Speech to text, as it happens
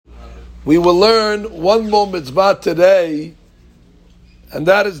We will learn one more mitzvah today, and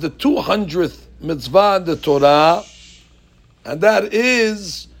that is the 200th mitzvah in the Torah, and that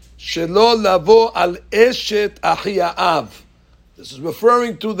is Shelo lavo al eshet achi ha'av. This is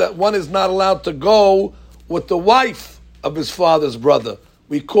referring to that one is not allowed to go with the wife of his father's brother.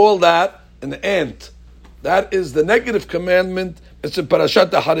 We call that an aunt. That is the negative commandment. It's in Parashat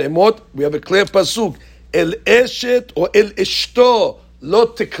HaRemot. We have a clear pasuk. El eshet or el ishto lo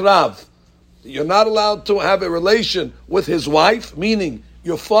tikrav. You're not allowed to have a relation with his wife, meaning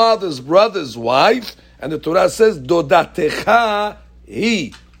your father's brother's wife. And the Torah says, Dodatecha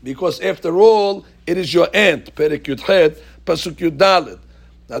hi. Because after all, it is your aunt. Perek Yudchet, Pasuk Yudalet.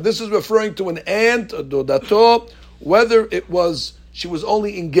 Now this is referring to an aunt, a Dodato, whether she was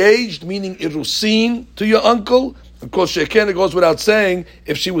only engaged, meaning Irusin, to your uncle. Of course, Sheken, it goes without saying,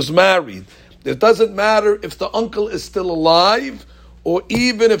 if she was married. It doesn't matter if the uncle is still alive, or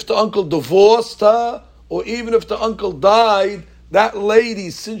even if the uncle divorced her, or even if the uncle died, that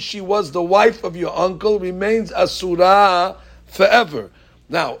lady, since she was the wife of your uncle, remains asura forever.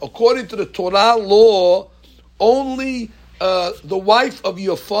 Now, according to the Torah law, only the wife of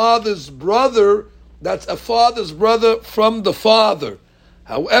your father's brother, that's a father's brother from the father.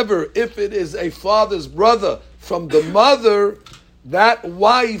 However, if it is a father's brother from the mother, that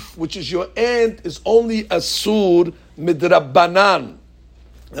wife, which is your aunt, is only asur midrabbanan.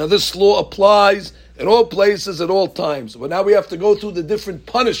 Now this law applies in all places at all times. But now we have to go through the different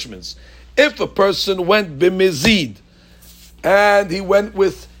punishments. If a person went bimizid, and he went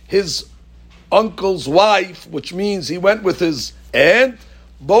with his uncle's wife, which means he went with his aunt,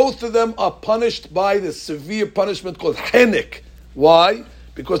 both of them are punished by the severe punishment called henek. Why?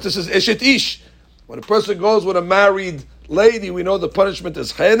 Because this is eshet ish. When a person goes with a married lady, we know the punishment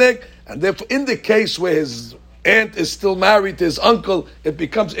is chenek, and therefore in the case where his aunt is still married to his uncle, it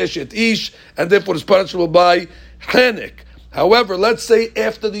becomes eshet ish, and therefore it's punishable by chenek. However, let's say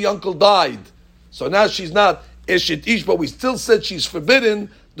after the uncle died, so now she's not eshet ish, but we still said she's forbidden,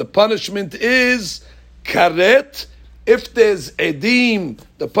 the punishment is karet. If there's edim,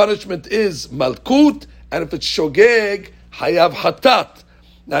 the punishment is malkut, and if it's shogeg, hayav hatat.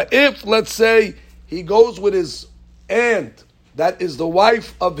 Now if, let's say, he goes with his aunt, that is the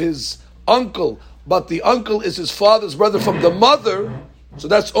wife of his uncle, but the uncle is his father's brother from the mother, so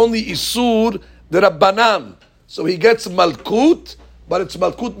that's only isur d'rabbanan. So he gets malkut, but it's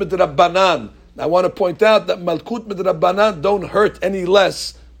malkut midrabbanan. Now I want to point out that malkut midrabbanan don't hurt any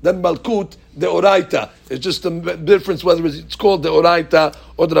less than malkut deoraita. It's just the difference whether it's called deoraita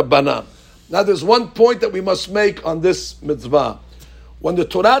or drabbanan. Now there's one point that we must make on this mitzvah. When the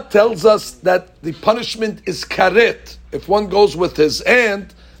Torah tells us that the punishment is karet, if one goes with his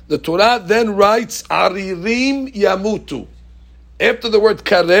aunt, the Torah then writes aririm yamutu. After the word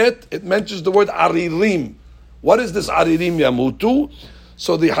karet, it mentions the word aririm. What is this aririm yamutu?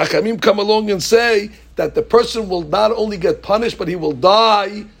 So the Hakamim come along and say that the person will not only get punished, but he will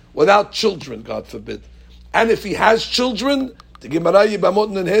die without children, God forbid. And if he has children, the Gemara Yibamot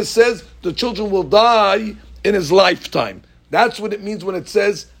Neneh says the children will die in his lifetime. That's what it means when it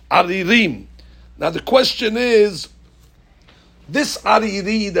says aririm. Now the question is, this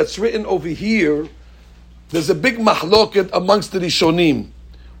ariri that's written over here, there's a big mahloket amongst the Rishonim.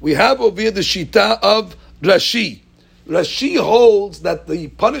 We have over here the shita of Rashi. Rashi holds that the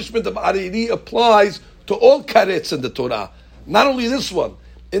punishment of ariri applies to all karets in the Torah. Not only this one.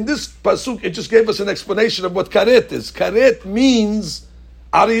 In this pasuk, it just gave us an explanation of what karet is. Karet means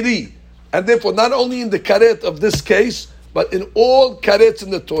ariri. And therefore, not only in the karet of this case, but in all karets in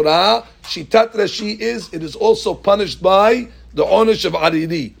the Torah, shitat Rashi it is also punished by the onish of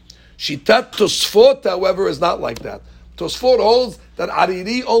ariri. Shitat Tosfot, however, is not like that. Tosfot holds that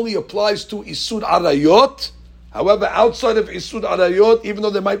ariri only applies to isur arayot. However, outside of isur arayot, even though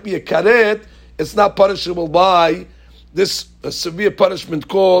there might be a karet, it's not punishable by this severe punishment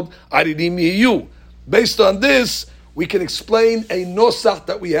called aririm yiyu. Based on this, we can explain a nosach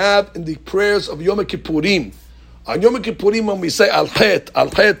that we have in the prayers of Yom Kippurim. On Yom Kippurim, when we say al-chet,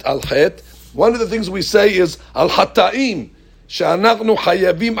 al-chet, al-chet, one of the things we say is al-hata'im, she'anachnu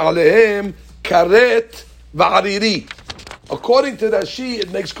chayavim alehem karet va'ariri. According to Rashi,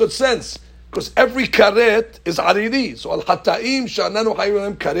 it makes good sense, because every karet is ariri. So al-hata'im she'anachnu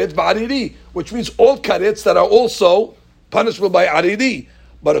chayavim karet va'ariri, which means all karets that are also punishable by ariri.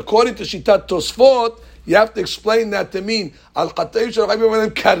 But according to Shitat Tosfot, you have to explain that to mean al-hata'im she'anachnu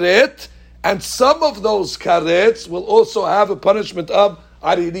chayavim karet, and some of those karets will also have a punishment of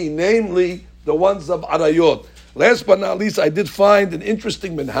ariri, namely the ones of arayot. Last but not least, I did find an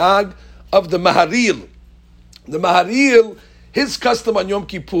interesting minhag of the Maharil. The Maharil his custom on Yom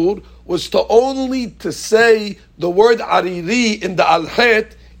Kippur was only to say the word ariri in the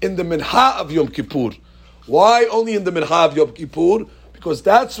al-het in the minha of Yom Kippur. Why only in the minha of Yom Kippur? Because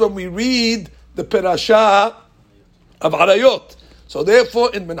that's when we read the parasha of Arayot. So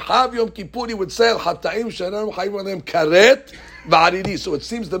therefore, in minha of Yom Kippur, he would say al-hata'im shanam chayim alem karet v'ariri. So it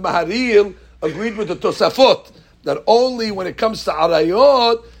seems the Maharil agreed with the Tosafot that only when it comes to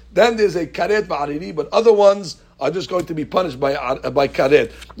Arayot, then there's a karet v'ariri, but other ones are just going to be punished by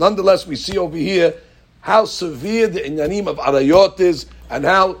karet. Nonetheless, we see over here how severe the inyanim of Arayot is and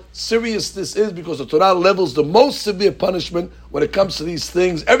how serious this is, because the Torah levels the most severe punishment when it comes to these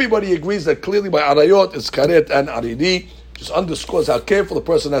things. Everybody agrees that clearly by Arayot it's karet and ariri. Just underscores how careful a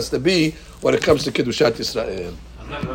person has to be when it comes to Kiddushat Yisrael.